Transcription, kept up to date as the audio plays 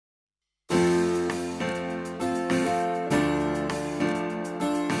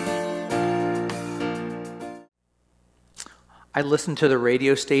I listen to the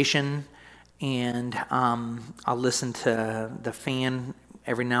radio station, and I'll listen to the fan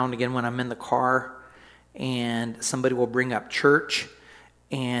every now and again when I'm in the car, and somebody will bring up church,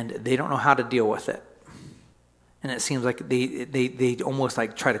 and they don't know how to deal with it. And it seems like they almost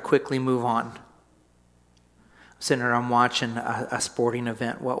like try to quickly move on. Sitting there, I'm watching a sporting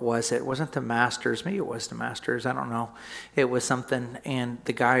event. What was it? It wasn't the Masters. Maybe it was the Masters. I don't know. It was something, and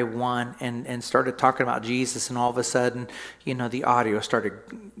the guy won and started talking about Jesus, and all of a sudden, the audio started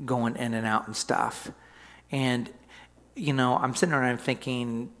going in and out and stuff. And, I'm sitting there and I'm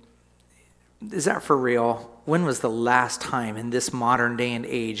thinking, is that for real? When was the last time in this modern day and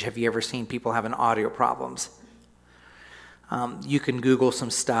age have you ever seen people having audio problems? You can Google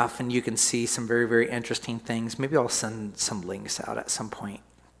some stuff and you can see some very, very interesting things. Maybe I'll send some links out at some point.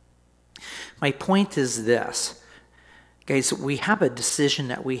 My point is this. Guys, we have a decision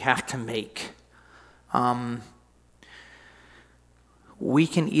that we have to make. We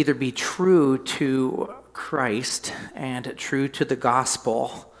can either be true to Christ and true to the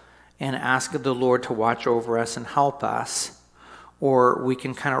gospel and ask the Lord to watch over us and help us, or we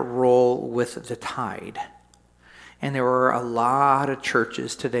can kind of roll with the tide. And there are a lot of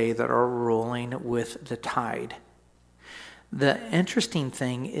churches today that are rolling with the tide. The interesting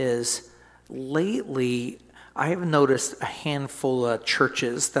thing is, lately, I have noticed a handful of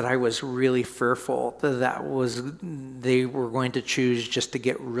churches that I was really fearful they were going to choose just to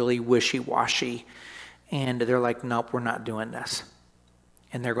get really wishy-washy. And they're like, nope, we're not doing this.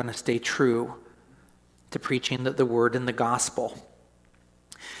 And they're going to stay true to preaching the word and the gospel.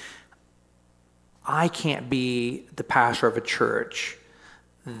 I can't be the pastor of a church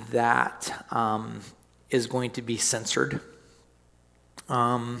that is going to be censored.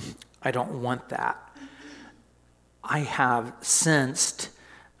 I don't want that. I have sensed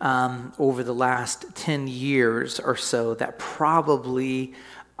over the last 10 years or so that probably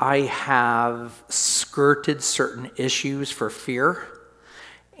I have skirted certain issues for fear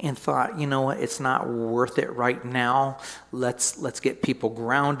and thought, you know what, it's not worth it right now. Let's get people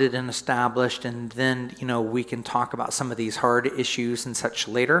grounded and established, and then, we can talk about some of these hard issues and such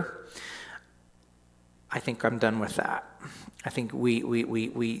later. I think I'm done with that. I think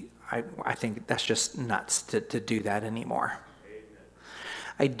I think that's just nuts to do that anymore. Amen.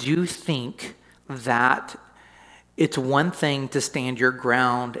 I do think that it's one thing to stand your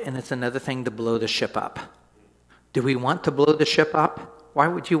ground, and it's another thing to blow the ship up. Do we want to blow the ship up? Why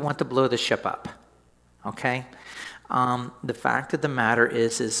would you want to blow the ship up? Okay? The fact of the matter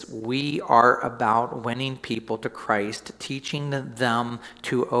is we are about winning people to Christ, teaching them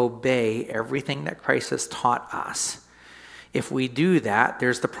to obey everything that Christ has taught us. If we do that,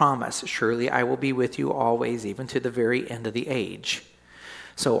 there's the promise. Surely I will be with you always, even to the very end of the age.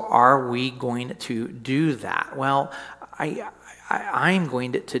 So are we going to do that? Well, I'm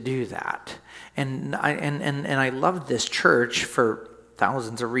going to do that. And I love this church for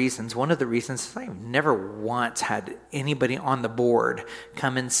thousands of reasons. One of the reasons is I've never once had anybody on the board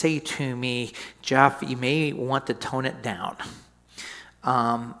come and say to me, Jeff, you may want to tone it down.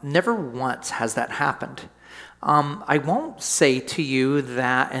 Never once has that happened. I won't say to you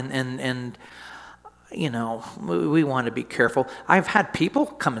that, and we want to be careful. I've had people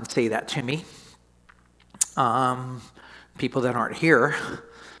come and say that to me. People that aren't here.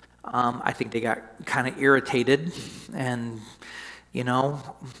 I think they got kind of irritated and, au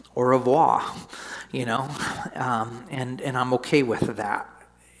revoir, and I'm okay with that.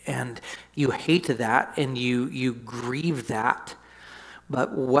 And you hate that and you grieve that.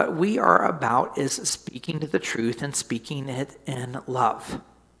 But what we are about is speaking to the truth and speaking it in love.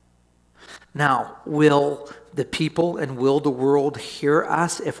 Now, will the people and will the world hear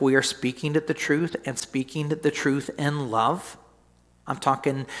us if we are speaking to the truth and speaking to the truth in love? I'm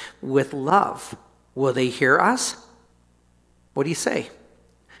talking with love. Will they hear us? What do you say?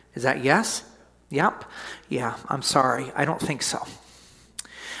 Is that yes? Yep. Yeah, I'm sorry. I don't think so.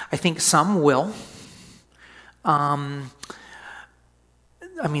 I think some will.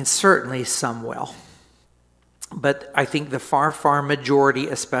 Certainly some will. But I think the far, far majority,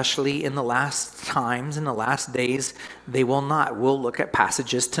 especially in the last times, in the last days, they will not. We'll look at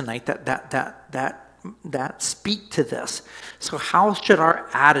passages tonight that speak to this. So how should our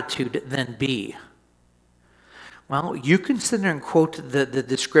attitude then be? Well, you can sit there and quote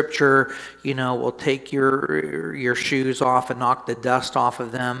the scripture, we'll take your shoes off and knock the dust off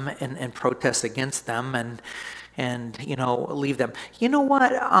of them and protest against them and leave them. You know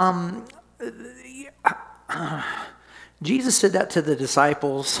what? Jesus said that to the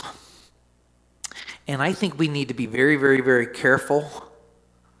disciples, and I think we need to be very, very, very careful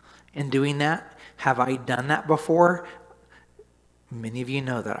in doing that. Have I done that before? Many of you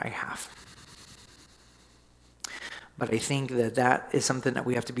know that I have. But I think that that is something that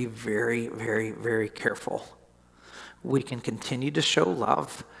we have to be very, very, very careful. We can continue to show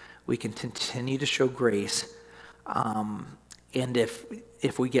love. We can continue to show grace. And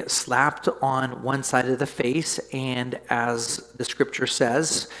if we get slapped on one side of the face, and as the scripture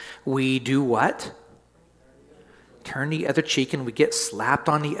says, we do what? Turn the other cheek, and we get slapped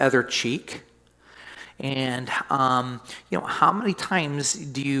on the other cheek. And how many times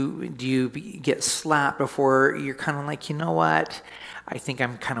do you get slapped before you're kind of like, you know what? I think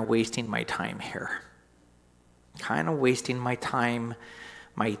I'm kind of wasting my time here. Kind of wasting my time,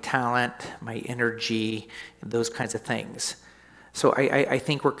 my talent, my energy, those kinds of things. So I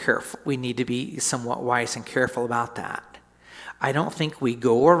think we're careful. We need to be somewhat wise and careful about that. I don't think we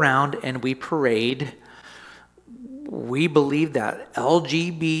go around and we parade. We believe that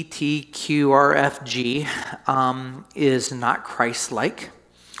LGBTQRFG is not Christ-like.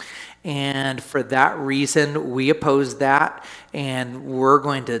 And for that reason, we oppose that, and we're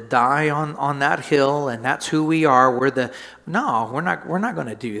going to die on that hill, and that's who we are. No, we're not going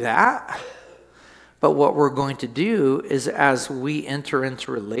to do that. But what we're going to do is, as we enter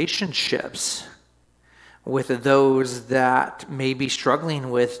into relationships with those that may be struggling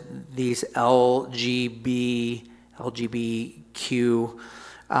with these LGBTQ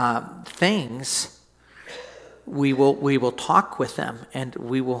things, we will talk with them, and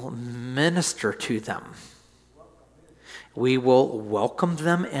we will minister to them. We will welcome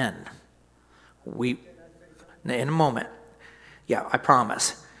them in. In a moment. Yeah, I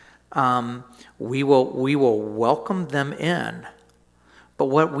promise. We will welcome them in. But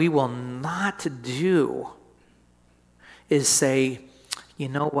what we will not do is say, you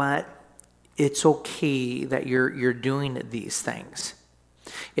know what? It's okay that you're doing these things.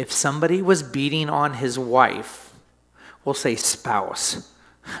 If somebody was beating on his wife, we'll say spouse,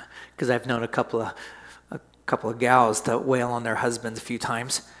 because I've known a couple of gals that wail on their husbands a few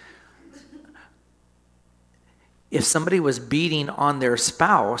times. If somebody was beating on their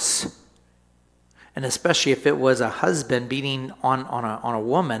spouse, and especially if it was a husband beating on a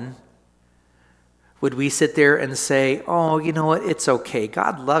woman, would we sit there and say, oh, you know what, it's okay,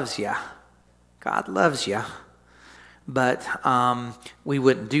 God loves you. God loves you. But we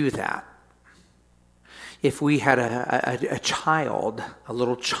wouldn't do that. If we had a child, a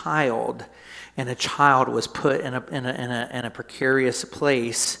little child, and a child was put in a precarious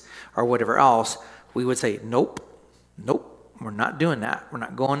place or whatever else, we would say, nope, we're not doing that. We're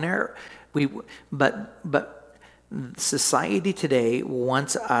not going there. But society today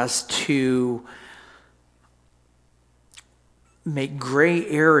wants us to make gray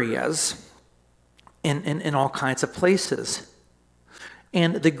areas in all kinds of places.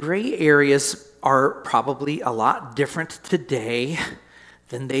 And the gray areas are probably a lot different today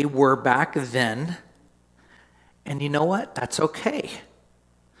than they were back then. And you know what? That's okay.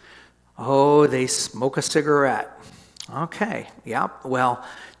 Oh, they smoke a cigarette. Okay, yeah. Well,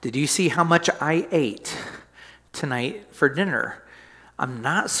 did you see how much I ate tonight for dinner? I'm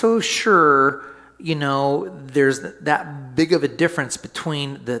not so sure, there's that big of a difference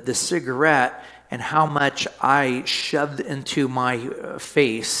between the cigarette and how much I shoved into my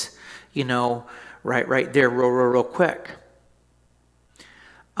face, right there, real quick.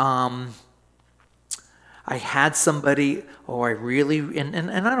 I had somebody, I really, and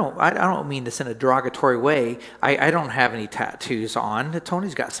I don't mean this in a derogatory way. I don't have any tattoos on.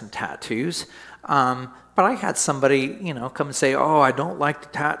 Tony's got some tattoos. But I had somebody, come and say, oh, I don't like the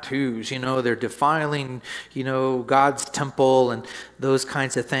tattoos. They're defiling, God's temple and those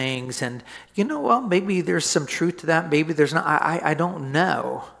kinds of things. And, well, maybe there's some truth to that. Maybe there's not. I don't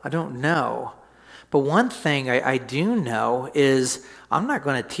know. But one thing I do know is I'm not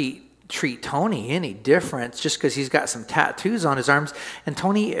going to treat Tony any different just because he's got some tattoos on his arms. And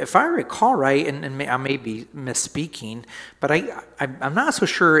Tony, if I recall right, and I may be misspeaking, but I'm not so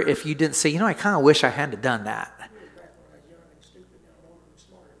sure if you didn't say, I kind of wish I hadn't done that.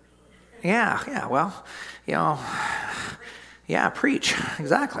 Yeah, well, yeah, preach,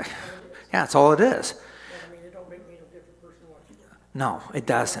 exactly. Yeah, that's all it is. No, it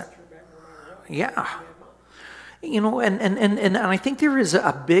doesn't. Yeah. And I think there is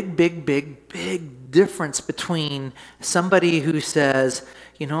a big difference between somebody who says,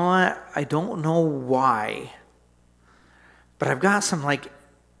 you know what, I don't know why, but I've got some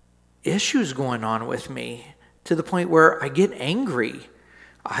issues going on with me to the point where I get angry.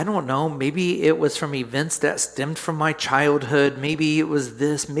 I don't know, maybe it was from events that stemmed from my childhood. Maybe it was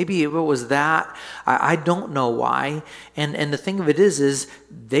this, maybe it was that. I don't know why. And the thing of it is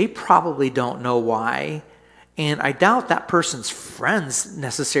they probably don't know why. And I doubt that person's friends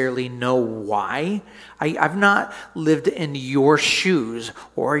necessarily know why. I've not lived in your shoes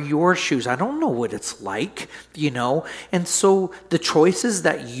or your shoes. I don't know what it's like, And so the choices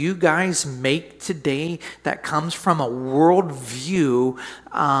that you guys make today that comes from a worldview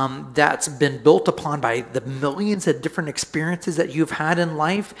that's been built upon by the millions of different experiences that you've had in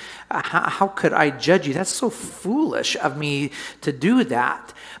life, how could I judge you? That's so foolish of me to do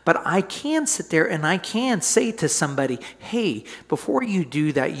that. But I can sit there and I can say to somebody, hey, before you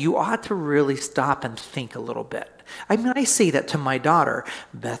do that, you ought to really stop and think a little bit. I mean, I say that to my daughter,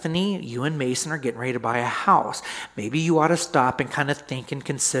 Bethany, you and Mason are getting ready to buy a house. Maybe you ought to stop and kind of think and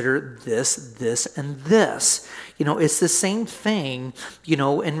consider this, and this. It's the same thing,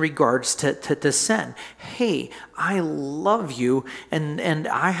 in regards to sin. Hey, I love you. And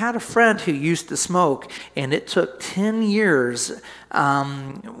I had a friend who used to smoke, and it took 10 years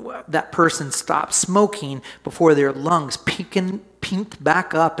that person stopped smoking before their lungs pinked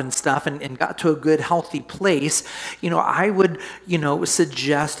back up and stuff and got to a good healthy place. I would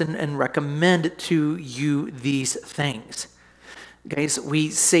suggest and recommend to you these things. Guys,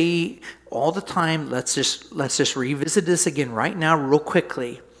 we say all the time, let's just revisit this again right now real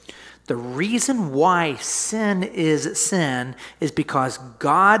quickly. The reason why sin is because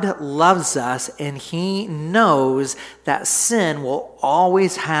God loves us and he knows that sin will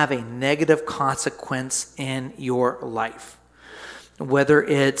always have a negative consequence in your life. Whether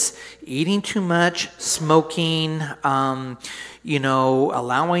it's eating too much, smoking, allowing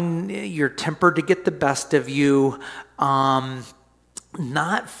your temper to get the best of you,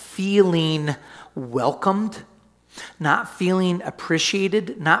 not feeling welcomed, not feeling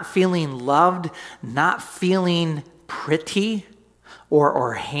appreciated, not feeling loved, not feeling pretty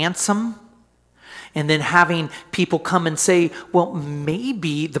or handsome. And then having people come and say, well,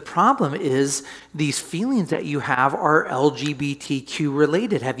 maybe the problem is these feelings that you have are LGBTQ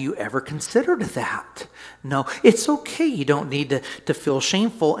related. Have you ever considered that? No, it's okay. You don't need to feel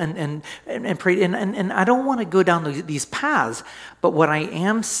shameful and pray. And I don't want to go down these paths. But what I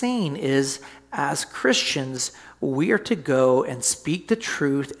am saying is, as Christians, we are to go and speak the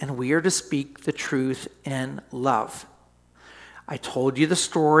truth, and we are to speak the truth in love. I told you the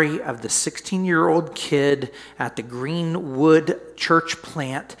story of the 16-year-old kid at the Greenwood church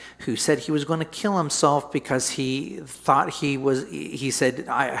plant who said he was going to kill himself because he thought he said,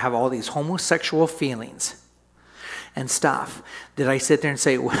 I have all these homosexual feelings and stuff. Did I sit there and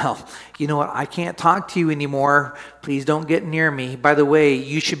say, well, you know what, I can't talk to you anymore. Please don't get near me. By the way,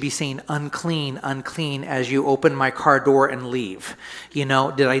 you should be saying unclean, unclean as you open my car door and leave. Did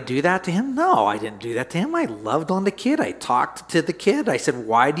I do that to him? No, I didn't do that to him. I loved on the kid. I talked to the kid. I said,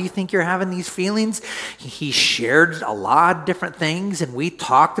 why do you think you're having these feelings? He shared a lot of different things, and we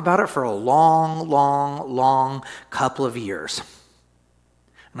talked about it for a long, long, long couple of years.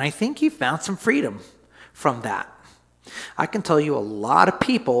 And I think he found some freedom from that. I can tell you a lot of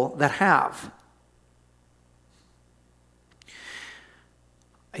people that have.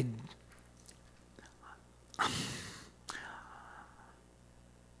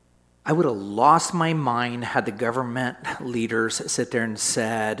 I would have lost my mind had the government leaders sit there and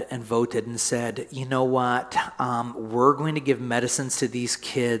said and voted and said, you know what, we're going to give medicines to these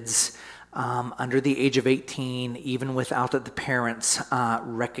kids under the age of 18, even without the parents'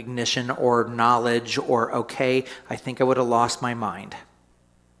 recognition or knowledge or okay. I think I would have lost my mind.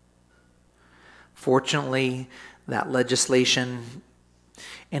 Fortunately, that legislation,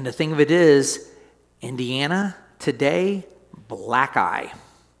 and the thing of it is, Indiana today, black eye.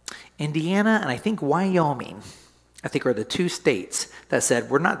 Indiana and I think Wyoming, I think are the two states that said,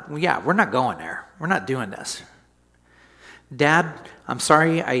 we're not going there. We're not doing this. Dad, I'm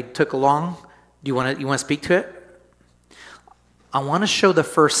sorry I took long. Do you want to speak to it? I want to show the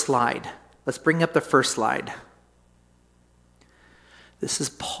first slide. Let's bring up the first slide. This is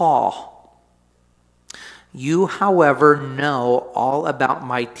Paul. You, however, know all about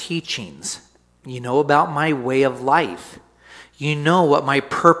my teachings. You know about my way of life. You know what my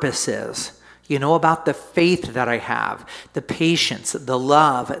purpose is. You know about the faith that I have, the patience, the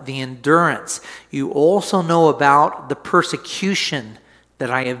love, the endurance. You also know about the persecution that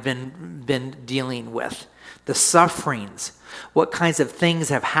I have been dealing with, the sufferings, what kinds of things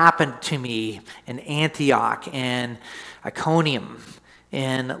have happened to me in Antioch and Iconium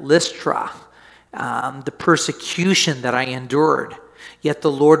and Lystra, the persecution that I endured. Yet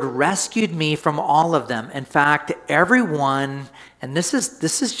the Lord rescued me from all of them. In fact, everyone, and this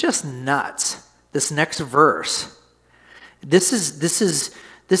is just nuts. This next verse, this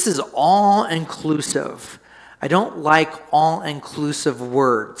is all inclusive. I don't like all inclusive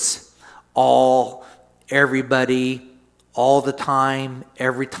words. All, everybody, all the time,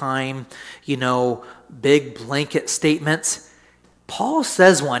 every time, big blanket statements. Paul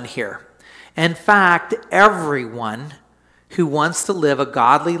says one here. In fact, everyone who wants to live a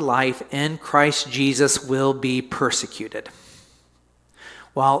godly life in Christ Jesus will be persecuted.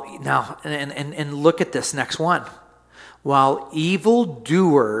 Well, now, and look at this next one. While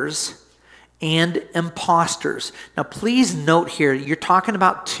evildoers and imposters. Now, please note here, you're talking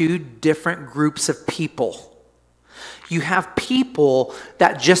about two different groups of people. You have people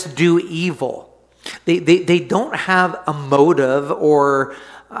that just do evil. They don't have a motive or,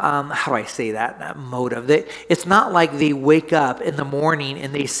 how do I say that? Motive. It's not like they wake up in the morning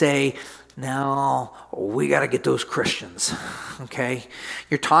and they say, now we got to get those Christians, okay?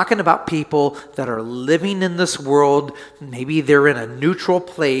 You're talking about people that are living in this world. Maybe they're in a neutral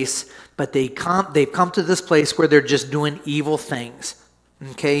place, but they've come to this place where they're just doing evil things,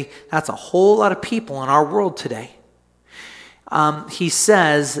 okay? That's a whole lot of people in our world today. He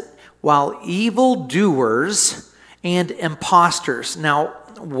says, while evildoers and imposters. Now,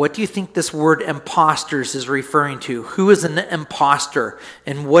 what do you think this word imposters is referring to? Who is an imposter?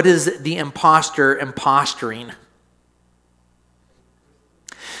 And what is the imposter imposturing?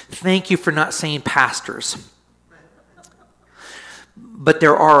 Thank you for not saying pastors. But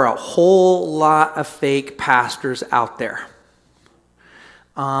there are a whole lot of fake pastors out there.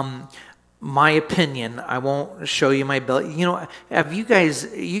 My opinion, I won't show you my belly. You guys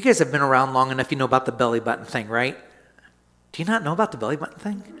have been around long enough, you know about the belly button thing, right? Do you not know about the belly button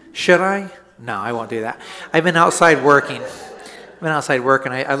thing? Should I? No, I won't do that. I've been outside working.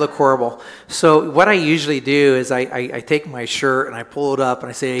 I look horrible. So what I usually do is I take my shirt and I pull it up and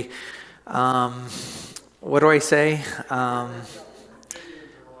I say, what do I say?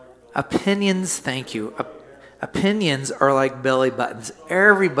 Opinions, thank you. Opinions are like belly buttons.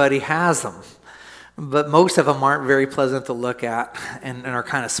 Everybody has them. But most of them aren't very pleasant to look at and are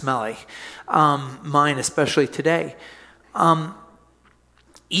kind of smelly. Mine especially today.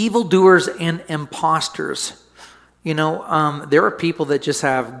 Evildoers and imposters. There are people that just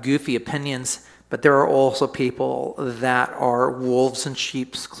have goofy opinions, but there are also people that are wolves in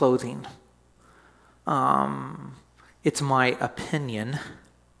sheep's clothing. It's my opinion,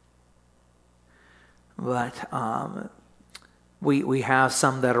 but we have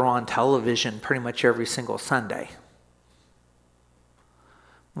some that are on television pretty much every single Sunday.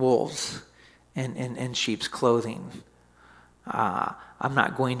 Wolves in sheep's clothing. I'm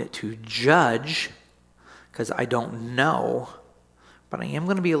not going to judge because I don't know, but I am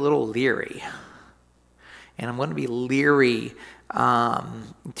going to be a little leery. And I'm going to be leery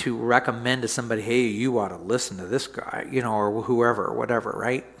to recommend to somebody, hey, you ought to listen to this guy, or whoever, whatever,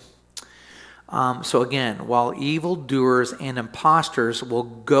 right? So again, while evildoers and imposters will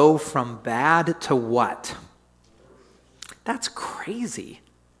go from bad to what? That's crazy.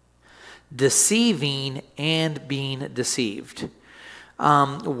 Deceiving and being deceived.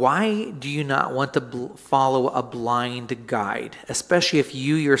 Why do you not want to follow a blind guide, especially if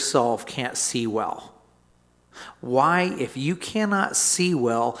you yourself can't see well? Why, if you cannot see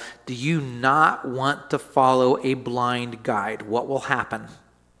well, do you not want to follow a blind guide? What will happen?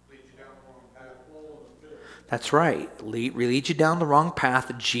 That's right. Lead you down the wrong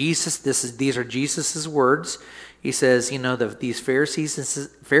path. These are Jesus' words. He says, these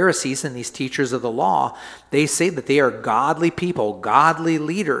Pharisees and these teachers of the law, they say that they are godly people, godly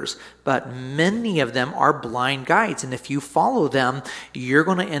leaders, but many of them are blind guides. And if you follow them, you're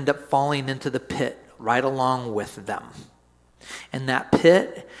going to end up falling into the pit right along with them. And that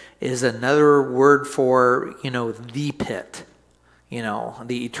pit is another word for, the pit,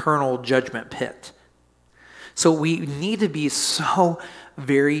 the eternal judgment pit. So we need to be so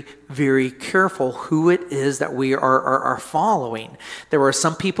very, very careful who it is that we are following. There are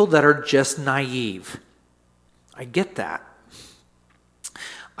some people that are just naive. I get that.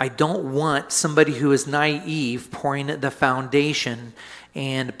 I don't want somebody who is naive pouring the foundation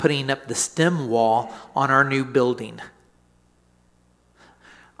and putting up the stem wall on our new building.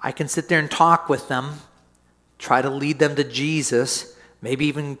 I can sit there and talk with them, try to lead them to Jesus, maybe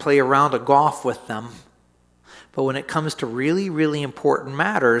even play a round of golf with them. But when it comes to really, really important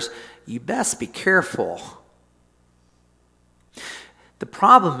matters, you best be careful. The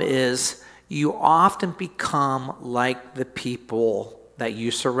problem is you often become like the people that you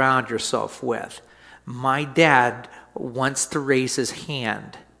surround yourself with. My dad wants to raise his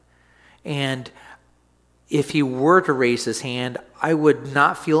hand. And if he were to raise his hand, I would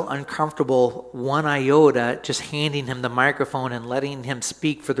not feel uncomfortable one iota just handing him the microphone and letting him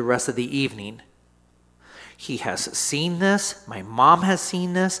speak for the rest of the evening. He has seen this. My mom has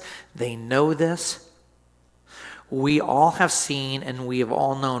seen this. They know this. we all have seen and we have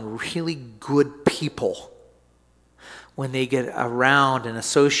all known really good people when they get around and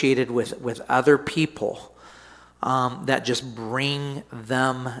associated with other people that just bring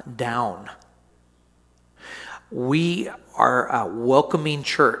them down. We are a welcoming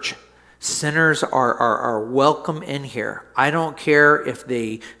church. Sinners are welcome in here. I don't care if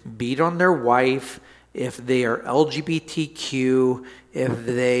they beat on their wife, if they are LGBTQ, if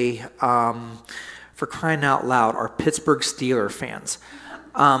they, for crying out loud, are Pittsburgh Steelers fans.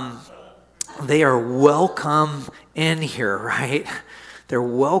 They are welcome in here, right? They're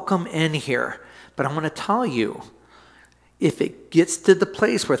welcome in here. But I'm going to tell you, if it gets to the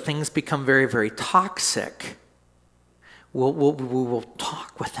place where things become very, very toxic, we'll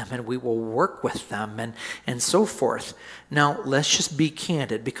talk with them and we will work with them and so forth. Now, let's just be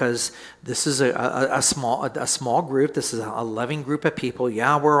candid, because this is a small group. This is a loving group of people.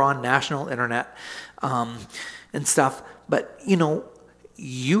 Yeah, we're on national internet and stuff. But,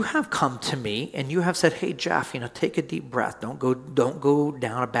 you have come to me and you have said, hey, Jeff, take a deep breath. Don't go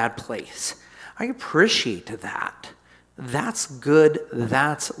down a bad place. I appreciate that. That's good.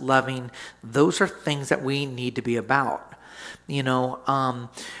 That's loving. Those are things that we need to be about.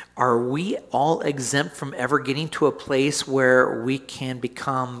 Are we all exempt from ever getting to a place where we can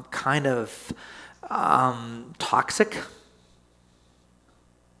become kind of toxic?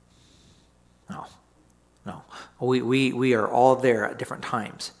 No. We are all there at different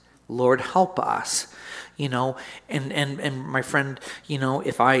times. Lord, help us. And my friend,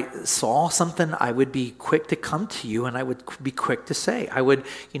 if I saw something, I would be quick to come to you and I would be quick to say, I would,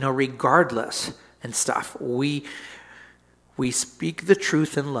 regardless and stuff. We speak the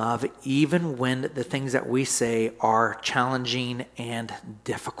truth in love, even when the things that we say are challenging and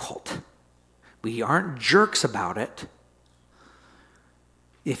difficult. We aren't jerks about it.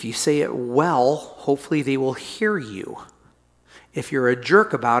 If you say it well, hopefully they will hear you. If you're a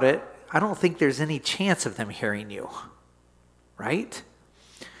jerk about it, I don't think there's any chance of them hearing you, right?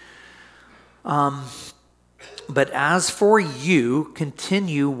 But as for you,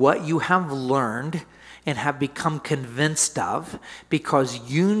 continue what you have learned and have become convinced of, because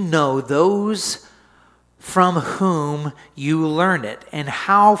you know those from whom you learn it, and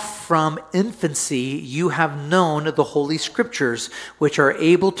how from infancy you have known the Holy Scriptures, which are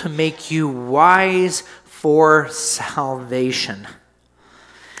able to make you wise for salvation.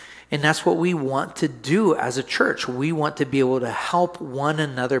 And that's what we want to do as a church. We want to be able to help one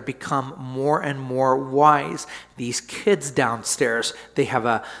another become more and more wise. These kids downstairs, they have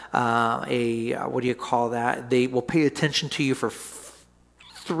a what do you call that? They will pay attention to you for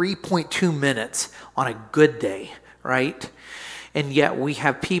 3.2 minutes on a good day, right? And yet we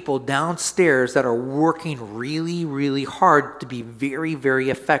have people downstairs that are working really, really hard to be very, very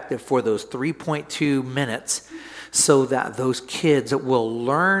effective for those 3.2 minutes, so that those kids will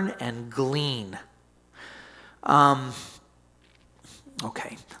learn and glean.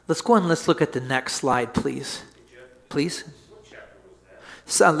 Okay, let's go and let's look at the next slide, please. Please.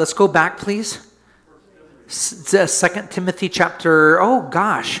 So let's go back, please. 2 Timothy chapter,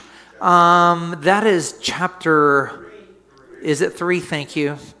 that is chapter, is it 3? Thank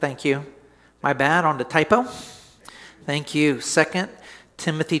you. My bad on the typo. Thank you. 2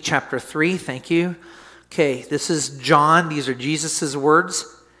 Timothy chapter 3, thank you. Okay, this is John. These are Jesus'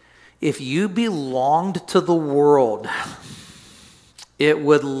 words. If you belonged to the world, it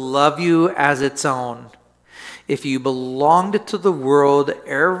would love you as its own. If you belonged to the world,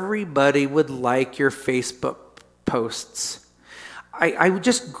 everybody would like your Facebook posts. I would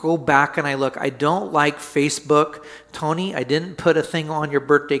just go back and I look. I don't like Facebook. Tony, I didn't put a thing on your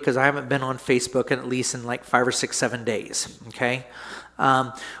birthday because I haven't been on Facebook in at least in like 5 or 6, 7 days. Okay?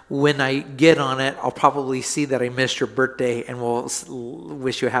 When I get on it, I'll probably see that I missed your birthday and we'll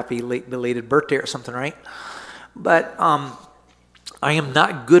wish you a happy late belated birthday or something, right? But I am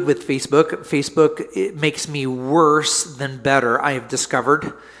not good with Facebook. Facebook, it makes me worse than better, I have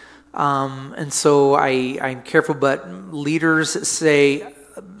discovered. And so I'm careful, but leaders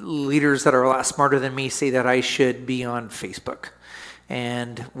that are a lot smarter than me say that I should be on Facebook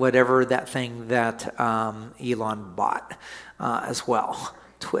and whatever that thing that Elon bought as well,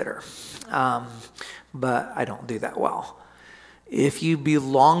 Twitter. But I don't do that well. If you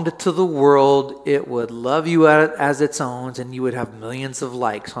belonged to the world, it would love you as its own, and you would have millions of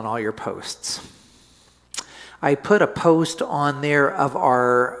likes on all your posts. I put a post on there of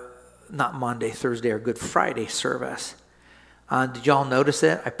our, not Monday, Thursday, or Good Friday service. Did y'all notice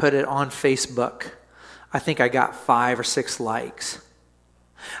it? I put it on Facebook. I think I got 5 or 6 likes.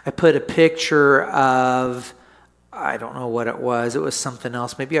 I put a picture of I don't know what it was. It was something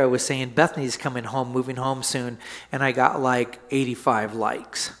else. Maybe I was saying Bethany's coming home, moving home soon, and I got like 85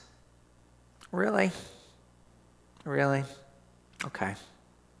 likes. Really? Really? Okay.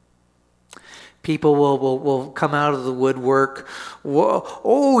 People will come out of the woodwork. Whoa,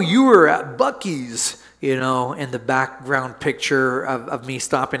 oh, you were at Buc-ee's, in the background picture of me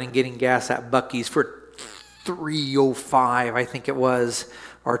stopping and getting gas at Buc-ee's for $3.05, I think it was,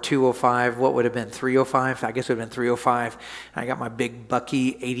 or $2.05. What would have been $3.05? I guess it would have been $3.05. And I got my big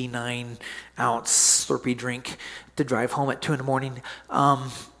Buc-ee 89-ounce Slurpee drink to drive home at 2 in the morning.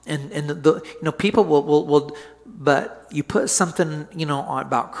 And people will, but you put something,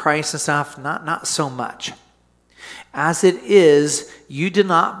 about Christ and stuff, not so much. As it is, you do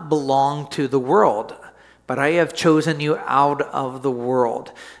not belong to the world, but I have chosen you out of the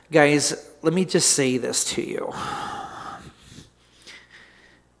world. Guys, let me just say this to you.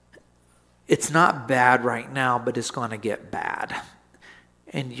 It's not bad right now, but it's going to get bad.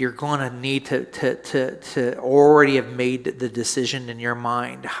 And you're going to need to already have made the decision in your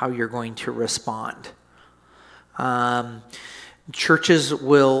mind how you're going to respond. Churches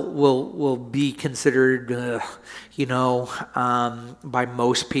will be considered, by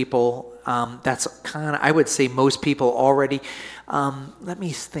most people. That's kind of, I would say most people already. Let me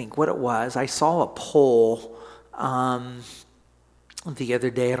think what it was. I saw a poll the other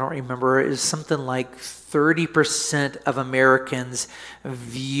day. I don't remember. It was something like 30% of Americans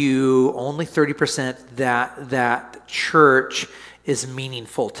view, only 30%, that church is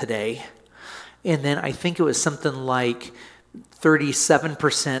meaningful today. And then I think it was something like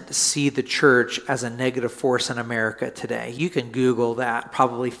 37% see the church as a negative force in America today. You can Google that,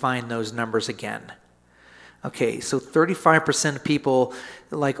 probably find those numbers again. Okay, so 35% of people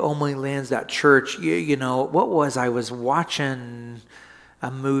like, oh my lands, that church, what was, I was watching a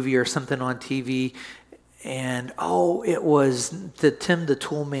movie or something on TV, and it was the Tim the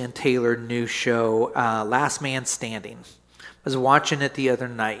Toolman Taylor new show, Last Man Standing. I was watching it the other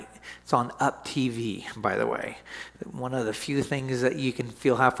night. It's on Up TV, by the way. One of the few things that you can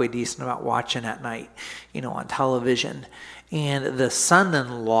feel halfway decent about watching at night, on television. And the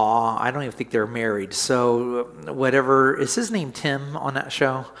son-in-law, I don't even think they're married. So whatever, is his name Tim on that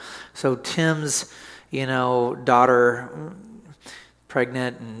show? So Tim's, daughter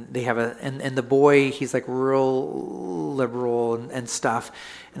pregnant, and they have and the boy, he's like real liberal and stuff.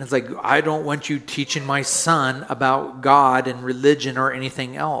 And it's like, I don't want you teaching my son about God and religion or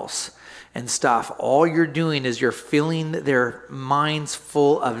anything else and stuff. All you're doing is you're filling their minds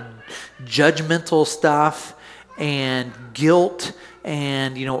full of judgmental stuff and guilt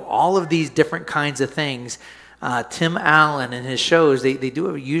and, all of these different kinds of things. Tim Allen and his shows, they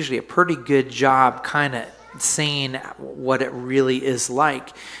do usually a pretty good job kind of saying what it really is like.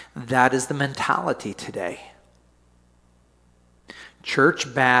 That is the mentality today.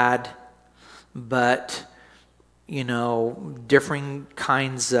 Church bad, but, differing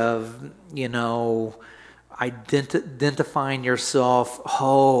kinds of, identifying yourself.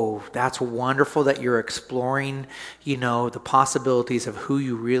 Oh, that's wonderful that you're exploring, the possibilities of who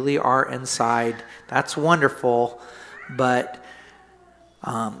you really are inside. That's wonderful. But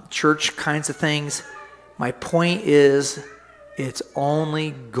church kinds of things, my point is, it's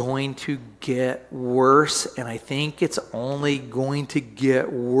only going to get worse, and I think it's only going to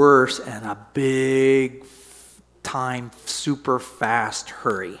get worse in a big time, super fast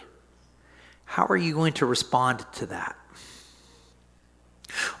hurry. How are you going to respond to that?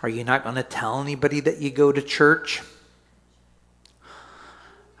 Are you not going to tell anybody that you go to church?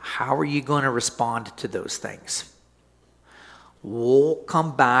 How are you going to respond to those things? We'll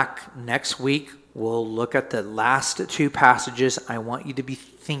come back next week. We'll look at the last two passages. I want you to be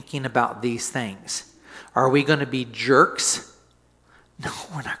thinking about these things. Are we going to be jerks? No,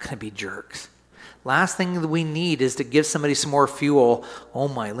 we're not going to be jerks. Last thing that we need is to give somebody some more fuel. Oh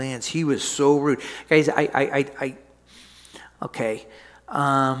my lands, he was so rude. Guys, okay.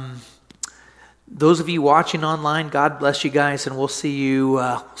 Those of you watching online, God bless you guys, and we'll see you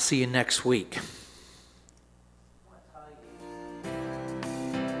next week.